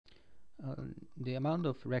The amount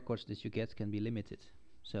of records that you get can be limited.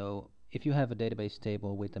 So if you have a database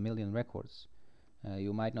table with 1,000,000 records,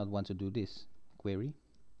 you might not want to do this query,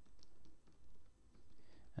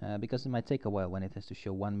 because it might take a while when it has to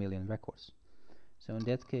show 1,000,000 records. So in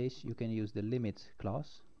that case you can use the limit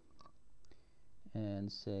class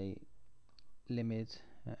and say limit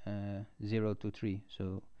 0 to 3,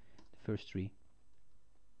 so the first 3.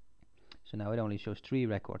 So now it only shows 3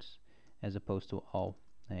 records as opposed to all.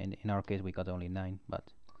 In our case we got only 9,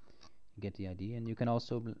 but you get the idea. And you can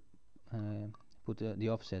also put the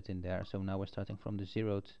offset in there. So now we're starting from the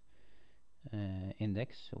 0th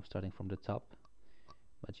index, so starting from the top,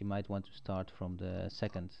 but you might want to start from the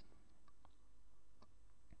second.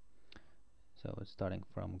 So it's starting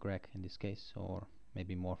from Greg in this case, or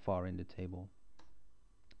maybe more far in the table.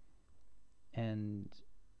 And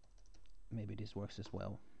maybe this works as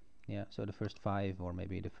well. Yeah, so the first 5 or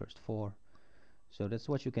maybe the first 4. So that's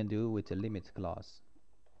what you can do with the limit class,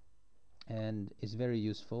 and it's very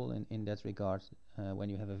useful in that regard. When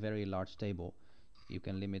you have a very large table, you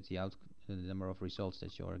can limit the number of results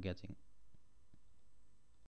that you are getting.